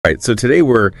All right, so today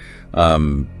we're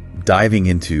diving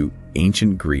into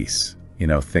ancient Greece,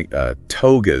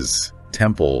 togas,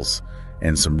 temples,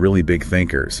 and some really big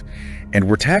thinkers. And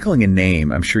we're tackling a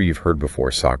name I'm sure you've heard before,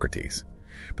 Socrates.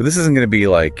 But this isn't going to be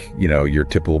like, your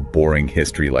typical boring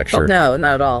history lecture. Oh, no,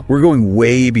 not at all. We're going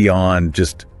way beyond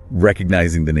just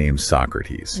recognizing the name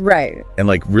Socrates. Right. And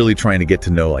really trying to get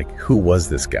to know who was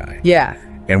this guy? Yeah.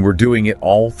 And we're doing it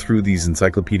all through these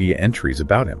encyclopedia entries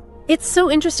about him. It's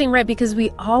so interesting, right? Because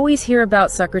we always hear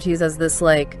about Socrates as this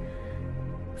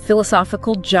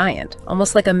philosophical giant,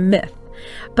 almost like a myth.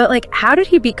 But how did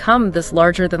he become this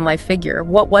larger than life figure?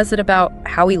 What was it about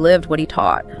how he lived, what he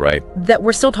taught? Right. That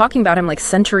we're still talking about him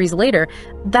centuries later.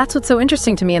 That's what's so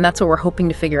interesting to me, and that's what we're hoping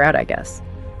to figure out, I guess.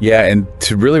 Yeah, and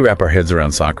to really wrap our heads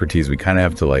around Socrates, we kind of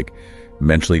have to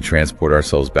mentally transport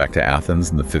ourselves back to Athens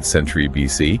in the 5th century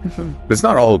BC. Mm-hmm. But it's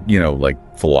not all,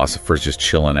 philosophers just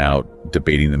chilling out,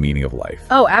 debating the meaning of life.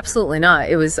 Oh, absolutely not.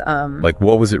 It was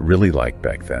what was it really like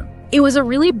back then? It was a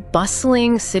really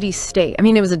bustling city-state. I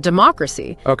mean, it was a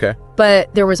democracy. Okay.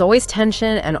 But there was always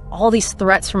tension and all these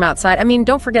threats from outside. I mean,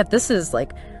 don't forget, this is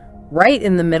right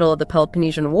in the middle of the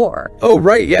Peloponnesian War. Oh,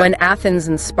 right, yeah. When Athens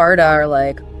and Sparta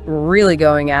are really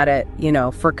going at it,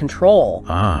 for control.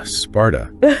 Ah,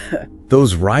 Sparta.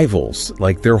 Those rivals,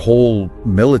 their whole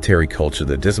military culture,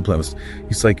 the discipline was,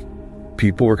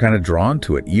 people were kind of drawn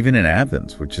to it, even in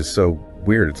Athens, which is so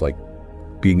weird. It's like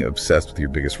being obsessed with your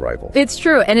biggest rival. It's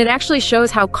true. And it actually shows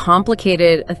how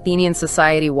complicated Athenian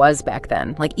society was back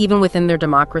then. Even within their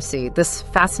democracy, this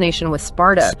fascination with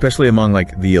Sparta. Especially among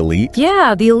the elite.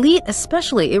 Yeah, the elite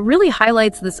especially. It really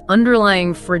highlights this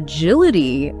underlying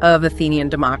fragility of Athenian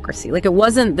democracy. It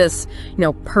wasn't this,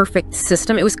 perfect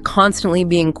system. It was constantly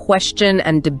being questioned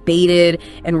and debated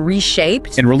and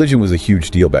reshaped. And religion was a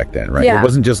huge deal back then, right? Yeah. It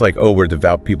wasn't just we're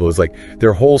devout people. It was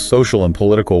their whole social and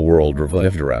political world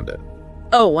revolved around it.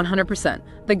 Oh, 100%.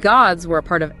 The gods were a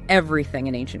part of everything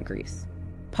in ancient Greece.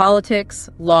 Politics,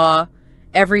 law,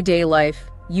 everyday life,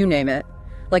 you name it.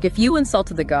 If you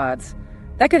insulted the gods,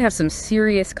 that could have some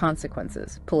serious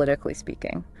consequences, politically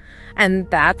speaking. And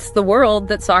that's the world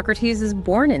that Socrates is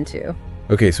born into.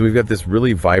 Okay, so we've got this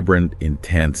really vibrant,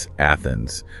 intense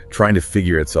Athens trying to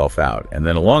figure itself out. And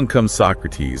then along comes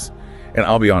Socrates. And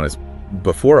I'll be honest,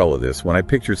 before all of this, when I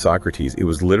pictured Socrates, it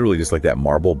was literally just that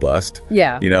marble bust.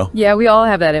 Yeah. Yeah, we all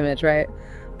have that image, right?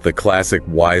 The classic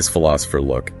wise philosopher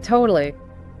look. Totally.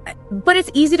 But it's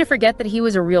easy to forget that he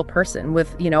was a real person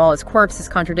with, all his quirks, his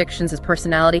contradictions, his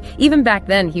personality. Even back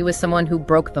then, he was someone who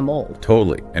broke the mold.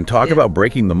 Totally. And talk about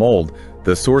breaking the mold.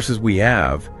 The sources we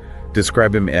have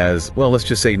describe him as, well, let's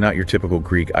just say not your typical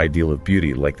Greek ideal of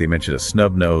beauty. They mentioned a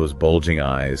snub nose, bulging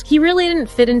eyes. He really didn't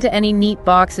fit into any neat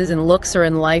boxes in looks or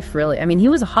in life, really. I mean, he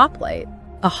was a hoplite.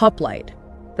 A hoplite.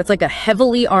 That's a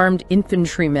heavily armed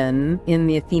infantryman in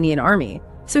the Athenian army.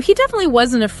 So he definitely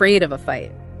wasn't afraid of a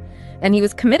fight. And he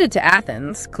was committed to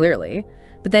Athens, clearly.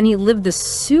 But then he lived this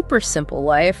super simple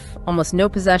life, almost no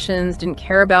possessions, didn't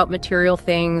care about material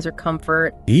things or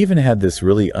comfort. He even had this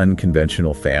really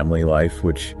unconventional family life,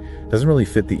 which doesn't really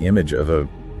fit the image of a,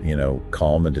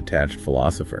 calm and detached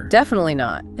philosopher. Definitely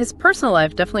not. His personal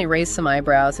life definitely raised some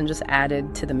eyebrows and just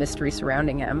added to the mystery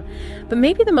surrounding him. But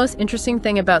maybe the most interesting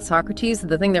thing about Socrates,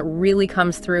 the thing that really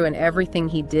comes through in everything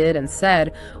he did and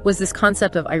said, was this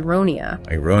concept of ironia.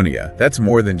 Ironia. That's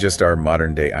more than just our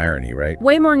modern day irony, right?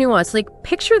 Way more nuanced.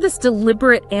 Picture this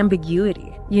deliberate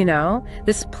ambiguity,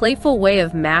 this playful way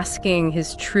of masking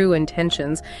his true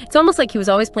intentions. It's almost like he was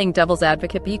always playing devil's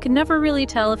advocate, but you could never really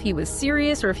tell if he was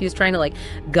serious or if he was trying to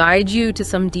guide you to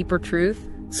some deeper truth.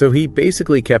 So he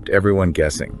basically kept everyone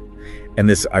guessing. And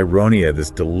this ironia, this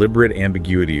deliberate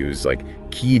ambiguity was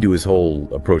key to his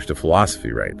whole approach to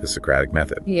philosophy, right? The Socratic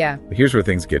method. Yeah. But here's where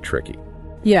things get tricky.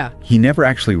 Yeah. He never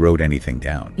actually wrote anything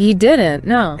down. He didn't,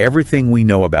 no. Everything we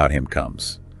know about him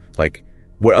comes.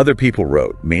 What other people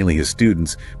wrote, mainly his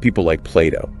students, people like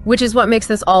Plato. Which is what makes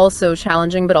this all so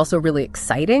challenging, but also really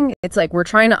exciting. It's we're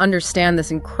trying to understand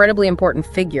this incredibly important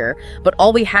figure, but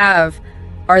all we have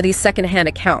are these secondhand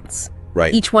accounts.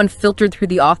 Right. Each one filtered through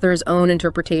the author's own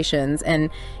interpretations.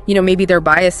 And, maybe their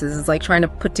biases is trying to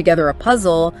put together a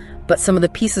puzzle, but some of the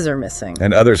pieces are missing.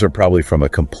 And others are probably from a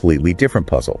completely different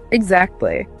puzzle.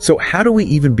 Exactly. So how do we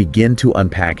even begin to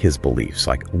unpack his beliefs?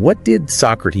 What did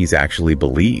Socrates actually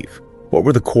believe? What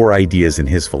were the core ideas in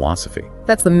his philosophy?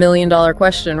 That's the million-dollar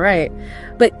question, right?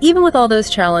 But even with all those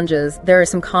challenges, there are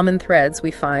some common threads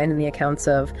we find in the accounts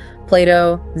of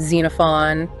Plato,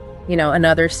 Xenophon,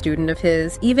 another student of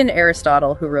his, even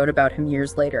Aristotle, who wrote about him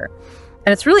years later.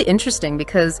 And it's really interesting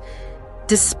because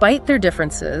despite their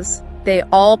differences, They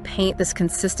all paint this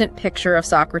consistent picture of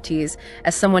Socrates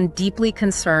as someone deeply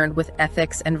concerned with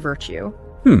ethics and virtue.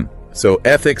 So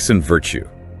ethics and virtue.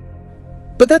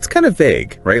 But that's kind of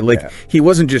vague, right? Like, he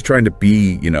wasn't just trying to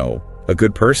be, a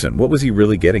good person. What was he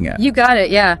really getting at? You got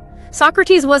it, yeah.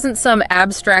 Socrates wasn't some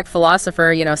abstract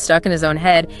philosopher, stuck in his own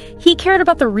head. He cared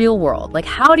about the real world. Like,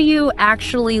 how do you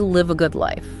actually live a good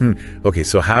life? Okay,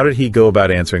 so how did he go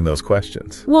about answering those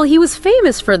questions? Well, he was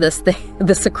famous for this thing,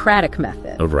 the Socratic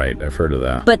method. Oh, right. I've heard of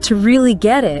that. But to really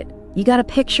get it, you got to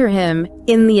picture him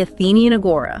in the Athenian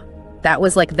Agora. That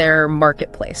was like their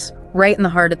marketplace, right in the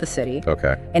heart of the city.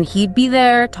 Okay. And he'd be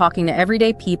there talking to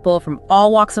everyday people from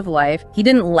all walks of life. He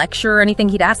didn't lecture or anything.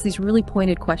 He'd ask these really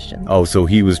pointed questions. Oh, so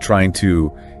he was trying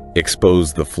to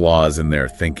expose the flaws in their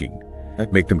thinking,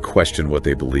 make them question what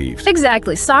they believed.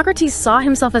 Exactly. Socrates saw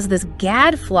himself as this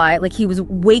gadfly, like he was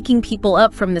waking people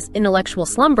up from this intellectual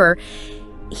slumber.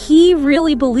 He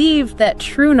really believed that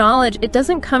true knowledge, it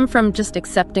doesn't come from just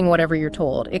accepting whatever you're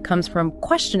told. It comes from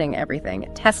questioning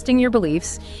everything, testing your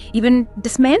beliefs, even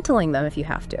dismantling them if you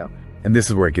have to. And this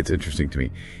is where it gets interesting to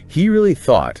me. He really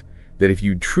thought that if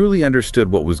you truly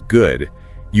understood what was good,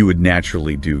 you would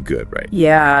naturally do good, right?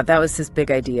 Yeah, that was his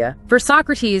big idea. For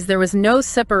Socrates, there was no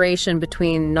separation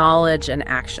between knowledge and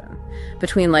action,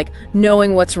 between like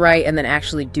knowing what's right and then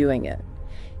actually doing it.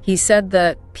 He said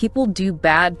that people do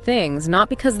bad things, not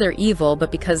because they're evil,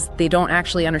 but because they don't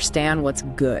actually understand what's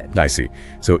good. I see.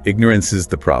 So ignorance is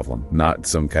the problem, not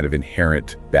some kind of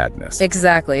inherent badness.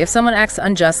 Exactly. If someone acts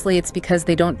unjustly, it's because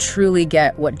they don't truly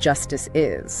get what justice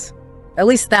is. At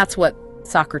least that's what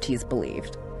Socrates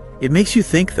believed. It makes you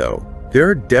think, though. There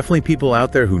are definitely people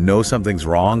out there who know something's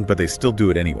wrong, but they still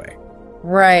do it anyway.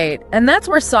 Right. And that's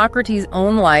where Socrates'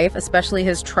 own life, especially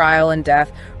his trial and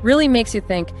death, really makes you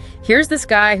think, here's this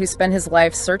guy who spent his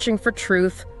life searching for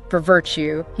truth, for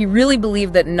virtue. He really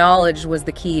believed that knowledge was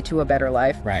the key to a better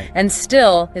life. Right. And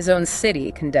still, his own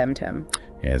city condemned him.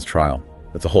 Yeah, his trial.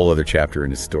 That's a whole other chapter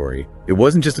in his story. It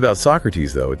wasn't just about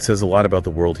Socrates, though. It says a lot about the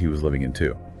world he was living in,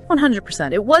 too.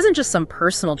 100%. It wasn't just some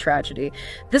personal tragedy.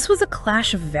 This was a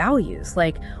clash of values.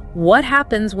 Like, what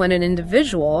happens when an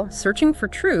individual searching for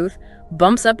truth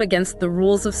bumps up against the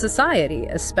rules of society,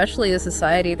 especially a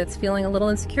society that's feeling a little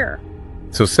insecure?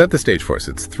 So set the stage for us.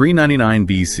 It's 399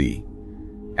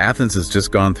 BC. Athens has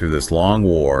just gone through this long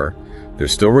war. They're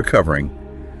still recovering.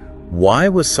 Why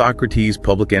was Socrates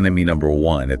public enemy number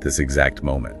one at this exact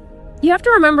moment? You have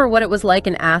to remember what it was like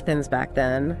in Athens back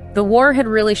then. The war had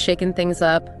really shaken things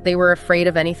up. They were afraid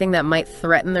of anything that might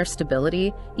threaten their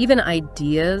stability, even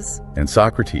ideas. And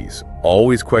Socrates,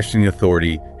 always questioning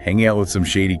authority, hanging out with some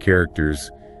shady characters,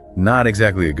 not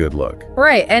exactly a good look.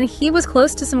 Right, and he was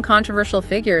close to some controversial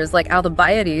figures like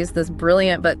Alcibiades, this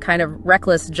brilliant but kind of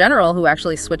reckless general who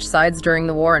actually switched sides during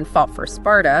the war and fought for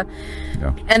Sparta.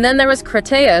 Yeah. And then there was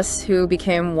Critias, who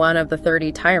became one of the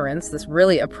 30 tyrants, this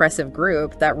really oppressive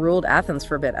group that ruled Athens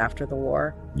for a bit after the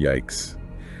war. Yikes.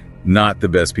 Not the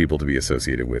best people to be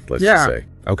associated with, let's just say.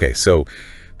 Okay, so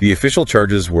the official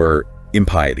charges were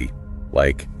impiety,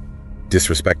 like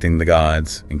disrespecting the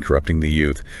gods and corrupting the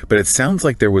youth. But it sounds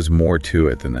like there was more to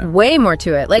it than that. Way more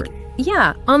to it. Like,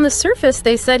 yeah, on the surface,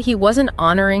 they said he wasn't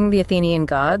honoring the Athenian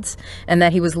gods and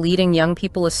that he was leading young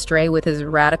people astray with his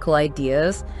radical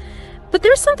ideas. But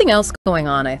there's something else going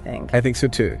on, I think. I think so,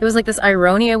 too. It was like this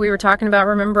ironia we were talking about,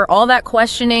 remember? All that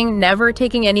questioning, never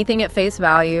taking anything at face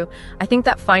value. I think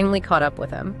that finally caught up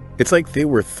with him. It's like they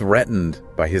were threatened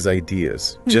by his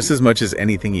ideas, just as much as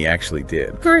anything he actually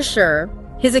did. For sure.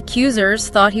 His accusers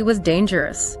thought he was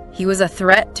dangerous. He was a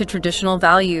threat to traditional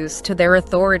values, to their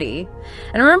authority.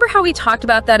 And remember how we talked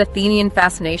about that Athenian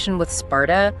fascination with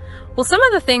Sparta? Well, some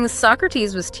of the things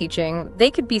Socrates was teaching,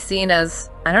 they could be seen as,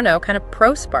 I don't know, kind of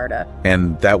pro-Sparta.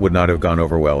 And that would not have gone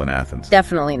over well in Athens.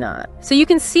 Definitely not. So you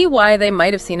can see why they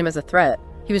might have seen him as a threat.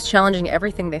 He was challenging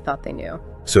everything they thought they knew.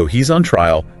 So he's on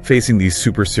trial, facing these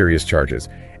super serious charges.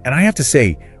 And I have to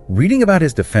say, reading about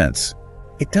his defense,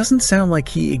 it doesn't sound like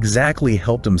he exactly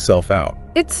helped himself out.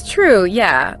 It's true,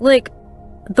 yeah. Like,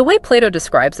 the way Plato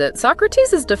describes it,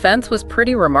 Socrates' defense was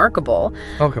pretty remarkable,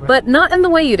 but not in the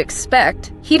way you'd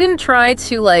expect. He didn't try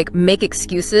to, make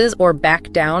excuses or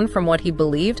back down from what he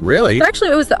believed. Really? But actually,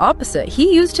 it was the opposite.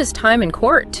 He used his time in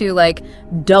court to,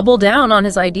 double down on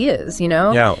his ideas,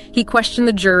 Yeah. He questioned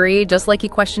the jury just like he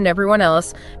questioned everyone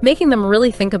else, making them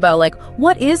really think about,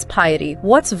 what is piety?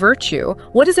 What's virtue?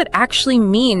 What does it actually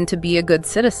mean to be a good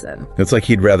citizen? It's like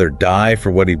he'd rather die for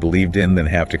what he believed in than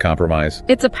have to compromise.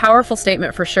 It's a powerful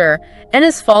statement for sure. And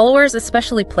his followers,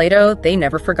 especially Plato, they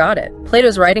never forgot it.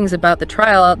 Plato's writings about the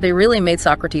trial, they really made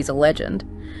Socrates a legend.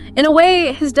 In a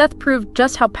way, his death proved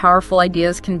just how powerful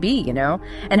ideas can be,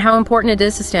 and how important it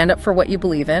is to stand up for what you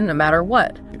believe in, no matter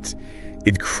what. It's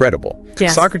incredible.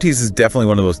 Yes. Socrates is definitely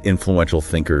one of the most influential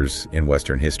thinkers in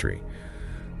Western history.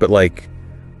 But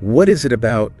what is it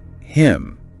about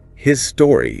him, his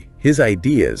story, his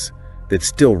ideas that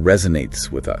still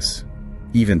resonates with us,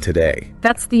 even today?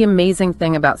 That's the amazing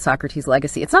thing about Socrates'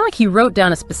 legacy. It's not like he wrote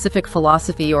down a specific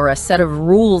philosophy or a set of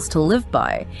rules to live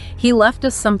by. He left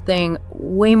us something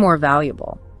way more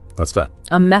valuable. What's that?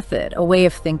 A method, a way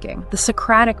of thinking, the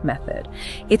Socratic method.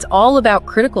 It's all about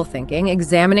critical thinking,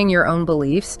 examining your own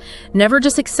beliefs, never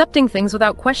just accepting things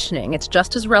without questioning. It's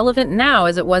just as relevant now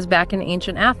as it was back in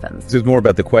ancient Athens. It's more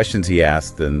about the questions he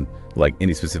asked than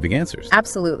any specific answers.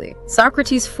 Absolutely.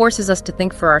 Socrates forces us to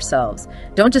think for ourselves.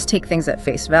 Don't just take things at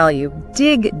face value.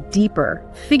 Dig deeper.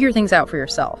 Figure things out for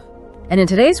yourself. And in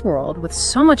today's world, with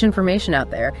so much information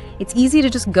out there, it's easy to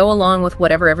just go along with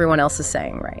whatever everyone else is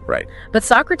saying, right? Right. But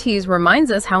Socrates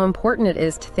reminds us how important it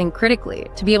is to think critically,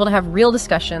 to be able to have real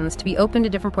discussions, to be open to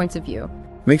different points of view.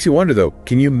 Makes you wonder, though,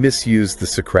 can you misuse the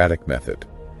Socratic method?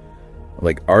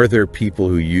 Are there people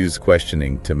who use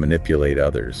questioning to manipulate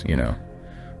others,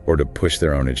 or to push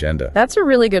their own agenda? That's a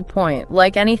really good point.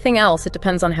 Like anything else, it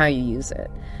depends on how you use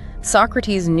it.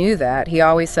 Socrates knew that. He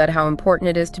always said how important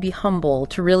it is to be humble,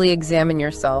 to really examine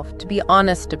yourself, to be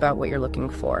honest about what you're looking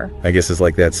for. I guess it's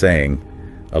like that saying,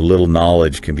 a little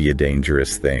knowledge can be a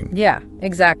dangerous thing. Yeah,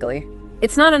 exactly.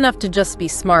 It's not enough to just be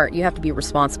smart. You have to be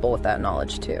responsible with that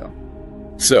knowledge, too.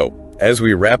 So, as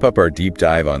we wrap up our deep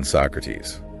dive on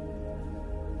Socrates,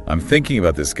 I'm thinking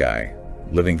about this guy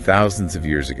living thousands of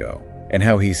years ago and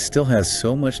how he still has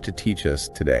so much to teach us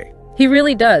today. He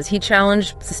really does. He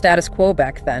challenged the status quo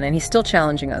back then, and he's still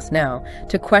challenging us now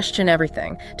to question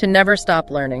everything, to never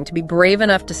stop learning, to be brave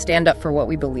enough to stand up for what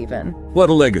we believe in. What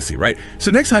a legacy, right?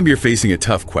 So next time you're facing a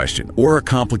tough question or a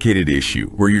complicated issue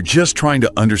where you're just trying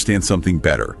to understand something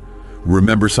better,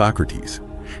 remember Socrates.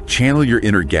 Channel your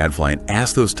inner gadfly and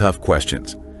ask those tough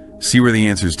questions. See where the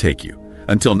answers take you.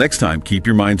 Until next time, keep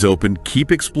your minds open,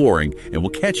 keep exploring, and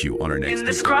we'll catch you on our next In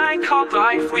this grind called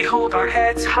life, we hold our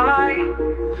heads high.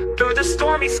 Through the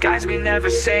stormy skies, we never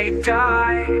say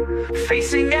die.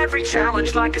 Facing every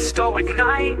challenge like a stoic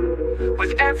knight.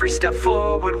 With every step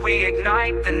forward, we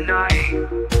ignite the night.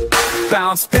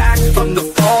 Bounce back from the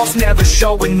falls, never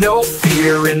showing no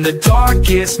fear. In the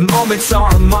darkest moments,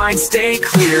 our minds stay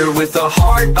clear. With a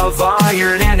heart of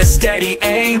iron and a steady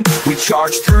aim, we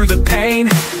charge through the pain,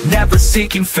 never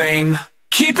seeking fame.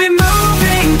 Keep it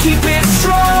moving, keep it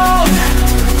strong.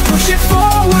 Push it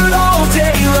forward all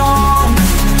day long.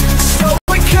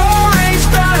 Stoic courage,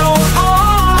 battle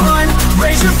on.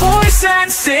 Raise your voice and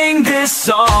sing this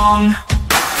song.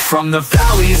 From the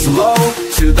valleys low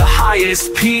to the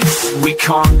highest peaks, we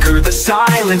conquer the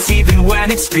silence even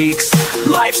when it speaks.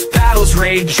 Life's battles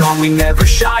rage on, we never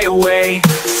shy away.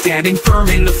 Standing firm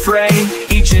in the fray,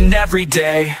 each and every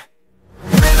day.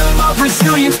 Rhythm of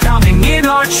resilience pounding in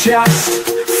our chest.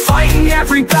 Fighting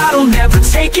every battle, never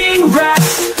taking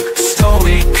rest.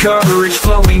 Stoic courage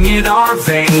flowing in our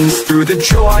veins. Through the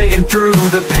joy and through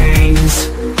the pains.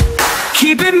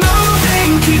 Keep it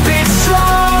moving, keep it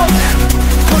strong.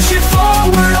 Push it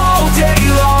forward all day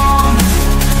long.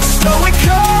 Stoic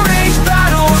courage,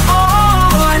 battle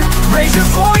on. Raise your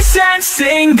voice and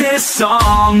sing this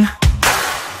song.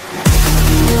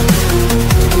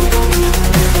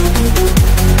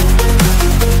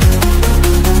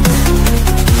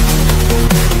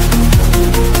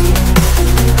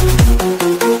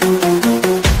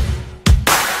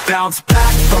 Bounce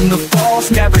back from the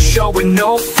falls, never showing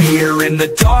no fear. In the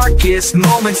darkest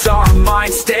moments, our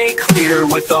minds stay clear.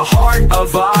 With a heart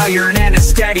of iron and a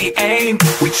steady aim,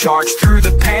 we charge through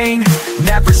the pain,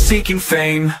 never seeking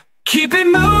fame. Keep it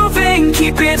moving,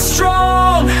 keep it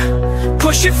strong.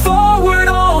 Push it forward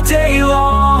all day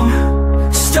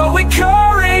long. Stoic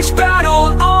courage,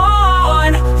 battle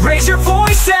on. Raise your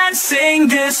voice and sing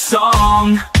this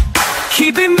song.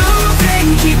 Keep it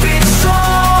moving, keep it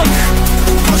strong.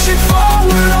 Push it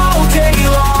forward all day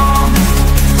long.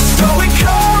 Stoic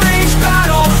courage,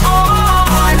 battle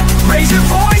on. Raise your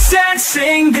voice and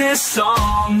sing this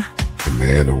song. A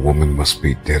man or woman must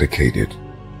be dedicated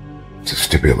to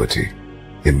stability,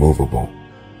 immovable,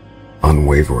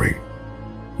 unwavering,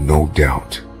 no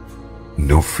doubt,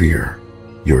 no fear.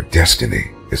 Your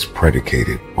destiny is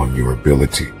predicated on your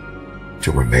ability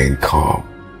to remain calm,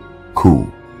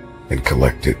 cool, and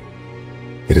collected.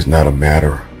 It is not a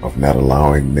matter of not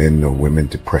allowing men or women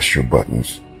to press your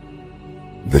buttons.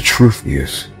 The truth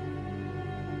is,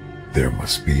 there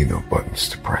must be no buttons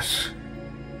to press.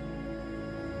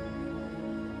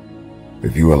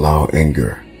 If you allow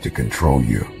anger to control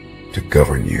you, to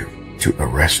govern you, to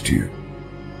arrest you,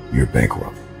 you're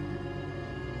bankrupt.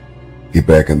 Get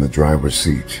back in the driver's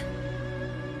seat.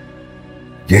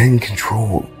 Gain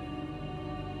control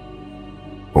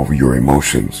over your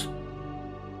emotions.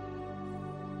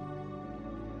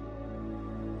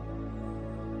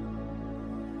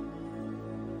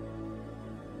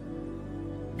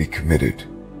 Be committed,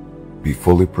 be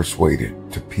fully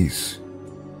persuaded to peace,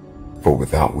 for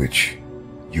without which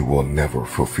you will never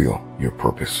fulfill your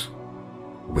purpose.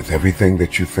 With everything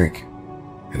that you think,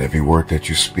 and every word that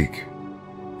you speak,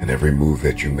 and every move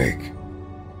that you make,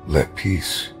 let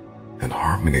peace and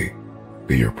harmony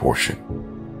be your portion.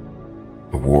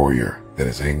 The warrior that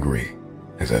is angry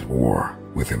is at war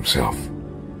with himself.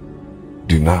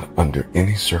 Do not under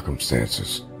any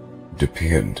circumstances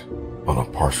depend on a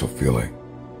partial feeling.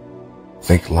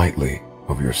 Think lightly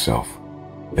of yourself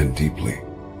and deeply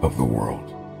of the world.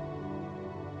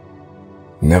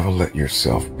 Never let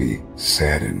yourself be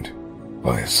saddened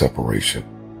by a separation.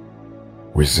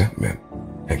 Resentment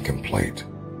and complaint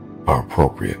are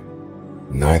appropriate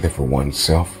neither for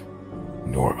oneself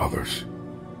nor others.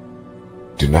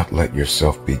 Do not let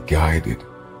yourself be guided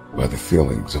by the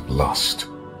feelings of lust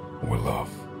or love.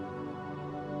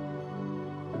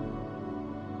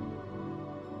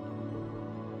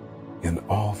 In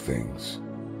all things,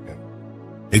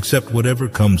 accept whatever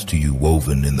comes to you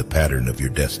woven in the pattern of your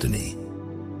destiny,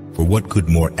 for what could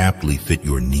more aptly fit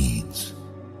your needs?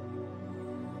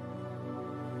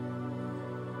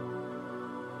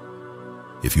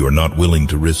 If you are not willing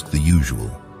to risk the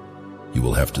usual, you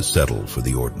will have to settle for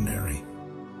the ordinary.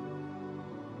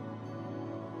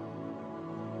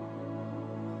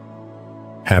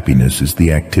 Happiness is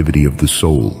the activity of the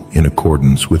soul in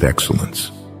accordance with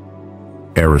excellence.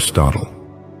 Aristotle.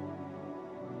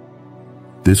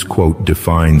 This quote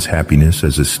defines happiness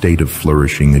as a state of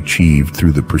flourishing achieved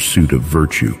through the pursuit of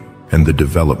virtue and the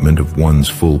development of one's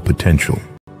full potential.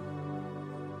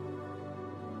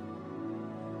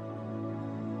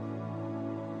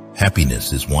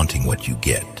 Happiness is wanting what you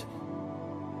get.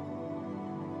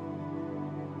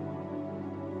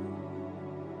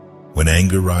 When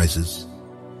anger rises,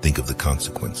 think of the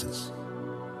consequences.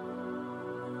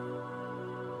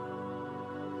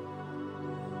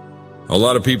 A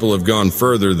lot of people have gone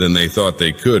further than they thought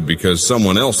they could because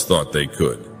someone else thought they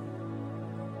could.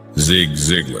 Zig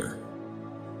Ziglar.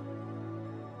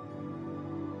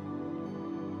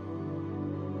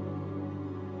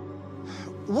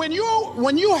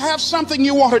 When you have something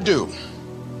you want to do,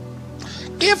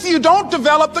 if you don't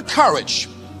develop the courage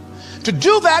to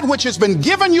do that which has been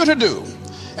given you to do,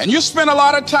 and you spend a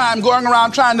lot of time going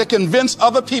around trying to convince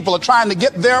other people or trying to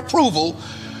get their approval,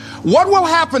 what will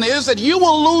happen is that you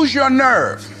will lose your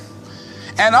nerve.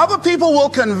 And other people will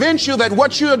convince you that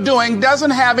what you're doing doesn't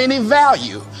have any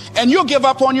value, and you'll give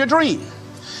up on your dream.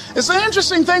 It's an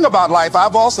interesting thing about life,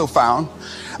 I've also found,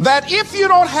 that if you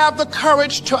don't have the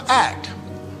courage to act,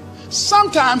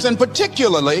 sometimes and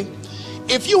particularly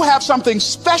if you have something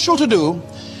special to do,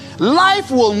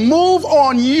 life will move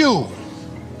on you.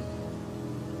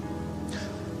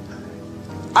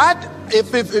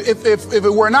 If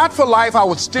it were not for life, I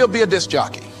would still be a disc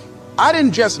jockey. I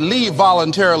didn't just leave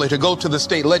voluntarily to go to the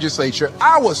state legislature.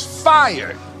 I was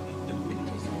fired.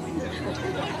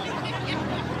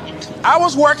 I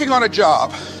was working on a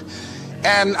job,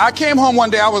 and I came home one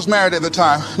day. I was married at the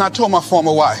time, and I told my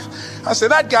former wife, I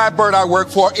said, that guy Bert I work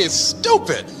for is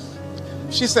stupid.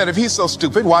 She said, if he's so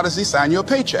stupid, why does he sign you a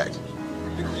paycheck?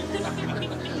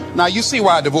 Now you see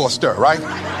why I divorced her, right?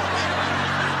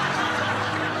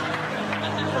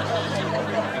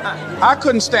 I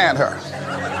couldn't stand her.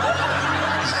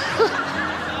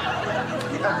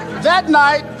 That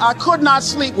night, I could not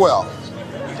sleep well.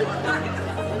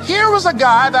 Here was a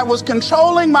guy that was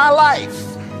controlling my life.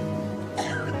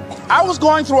 I was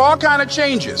going through all kinds of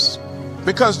changes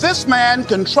because this man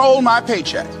controlled my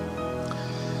paycheck.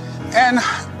 And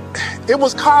it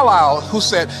was Carlyle who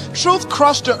said, truth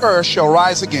crushed to earth shall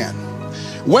rise again.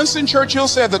 Winston Churchill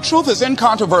said, the truth is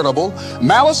incontrovertible.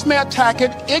 Malice may attack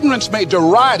it, ignorance may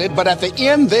deride it, but at the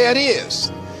end there it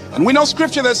is. And we know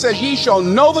scripture that says, ye shall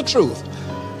know the truth,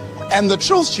 and the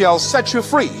truth shall set you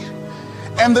free.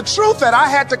 And the truth that I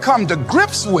had to come to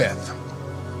grips with,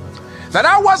 that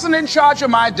I wasn't in charge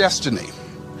of my destiny.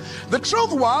 The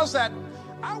truth was that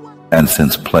I was... And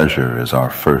since pleasure is our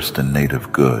first and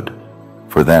native good,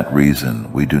 for that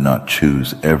reason we do not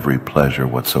choose every pleasure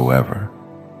whatsoever,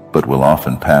 but will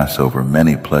often pass over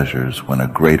many pleasures when a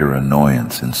greater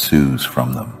annoyance ensues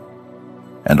from them.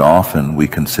 And often we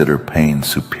consider pain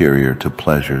superior to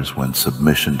pleasures when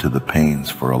submission to the pains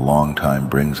for a long time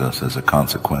brings us as a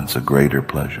consequence a greater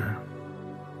pleasure.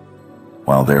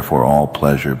 while therefore all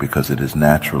pleasure, because it is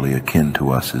naturally akin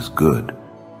to us, is good,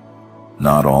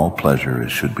 not all pleasure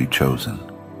should be chosen,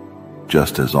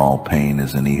 just as all pain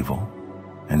is an evil,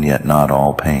 and yet not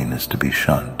all pain is to be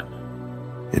shunned.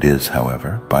 It is,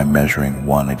 however, by measuring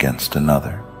one against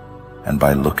another, and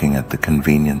by looking at the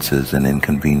conveniences and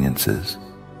inconveniences,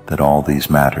 that all these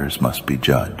matters must be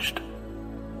judged.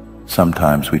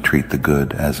 Sometimes we treat the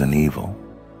good as an evil,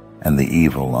 and the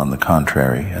evil, on the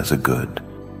contrary, as a good.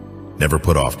 Never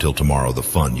put off till tomorrow the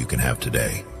fun you can have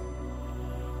today.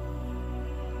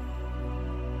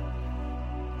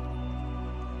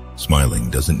 Smiling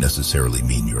doesn't necessarily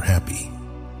mean you're happy.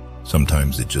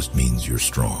 Sometimes it just means you're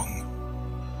strong.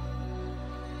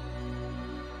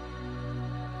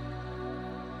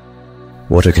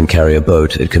 Water can carry a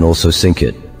boat, it can also sink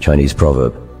it. Chinese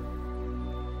proverb.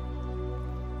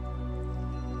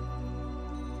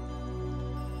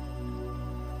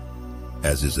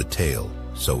 As is a tale,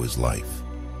 so is life.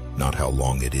 Not how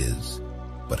long it is,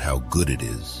 but how good it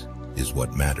is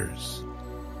what matters.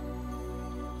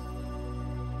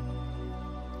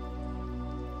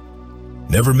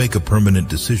 Never make a permanent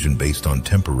decision based on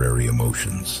temporary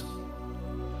emotions.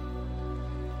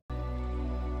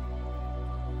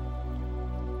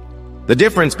 The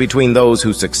difference between those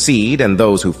who succeed and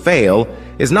those who fail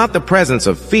is not the presence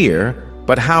of fear,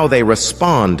 but how they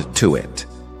respond to it.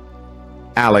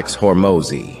 Alex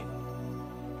Hormozy.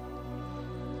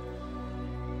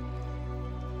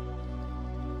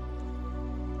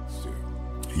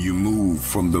 You move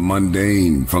from the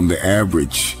mundane, from the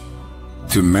average,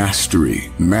 to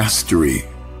mastery. Mastery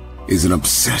is an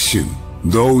obsession.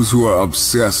 Those who are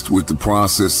obsessed with the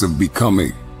process of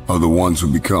becoming are the ones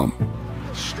who become.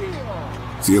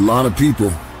 See, a lot of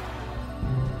people,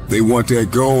 they want that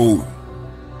gold,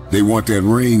 they want that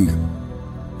ring,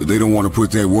 but they don't want to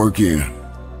put that work in.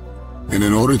 And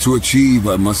in order to achieve,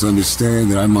 I must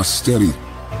understand that I must study.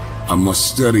 I must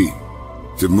study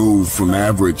to move from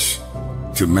average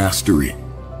to mastery.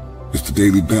 It's the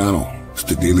daily battle, it's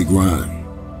the daily grind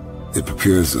that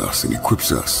prepares us and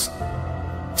equips us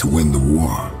to win the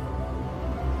war.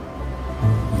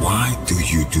 Why do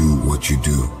you do what you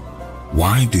do?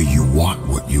 Why do you want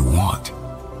what you want?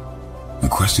 The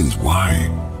question is, why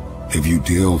have you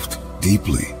delved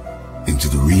deeply into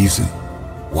the reason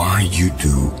why you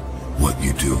do what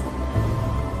you do?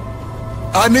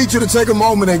 I need you to take a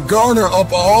moment and garner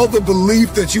up all the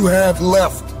belief that you have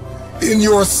left in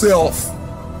yourself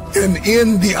and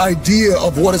in the idea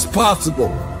of what is possible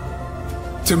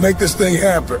to make this thing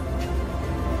happen.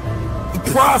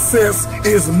 The process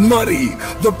is muddy.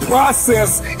 The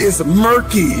process is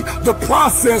murky. The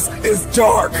process is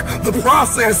dark. The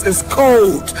process is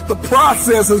cold. The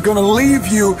process is going to leave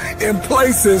you in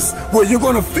places where you're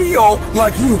going to feel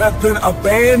like you have been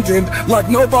abandoned, like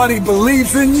nobody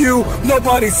believes in you,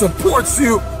 nobody supports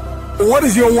you. What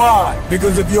is your why?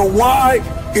 Because if your why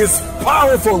is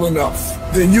powerful enough,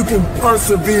 then you can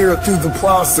persevere through the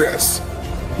process.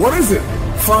 What is it?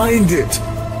 Find it.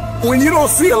 When you don't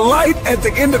see a light at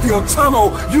the end of your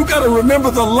tunnel, you got to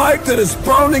remember the light that is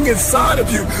burning inside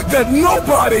of you that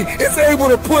nobody is able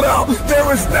to put out.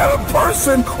 There is not a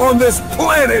person on this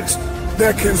planet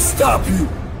that can stop you.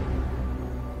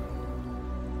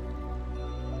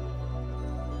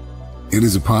 It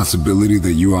is a possibility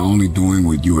that you are only doing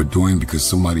what you are doing because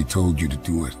somebody told you to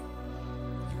do it.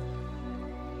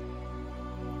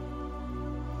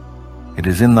 It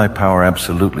is in thy power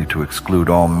absolutely to exclude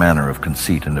all manner of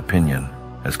conceit and opinion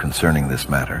as concerning this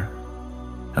matter,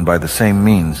 and by the same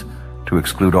means to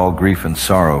exclude all grief and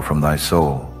sorrow from thy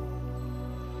soul.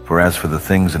 For as for the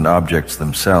things and objects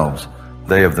themselves,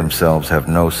 they of themselves have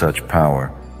no such power,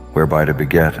 whereby to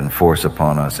beget and force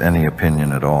upon us any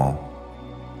opinion at all.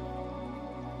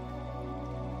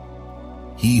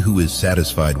 He who is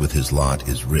satisfied with his lot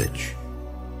is rich.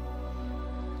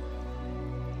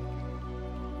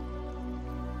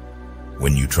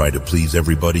 When you try to please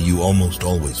everybody, you almost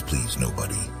always please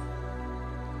nobody.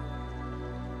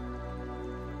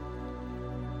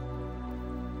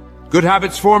 Good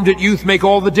habits formed at youth make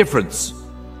all the difference.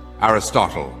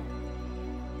 Aristotle.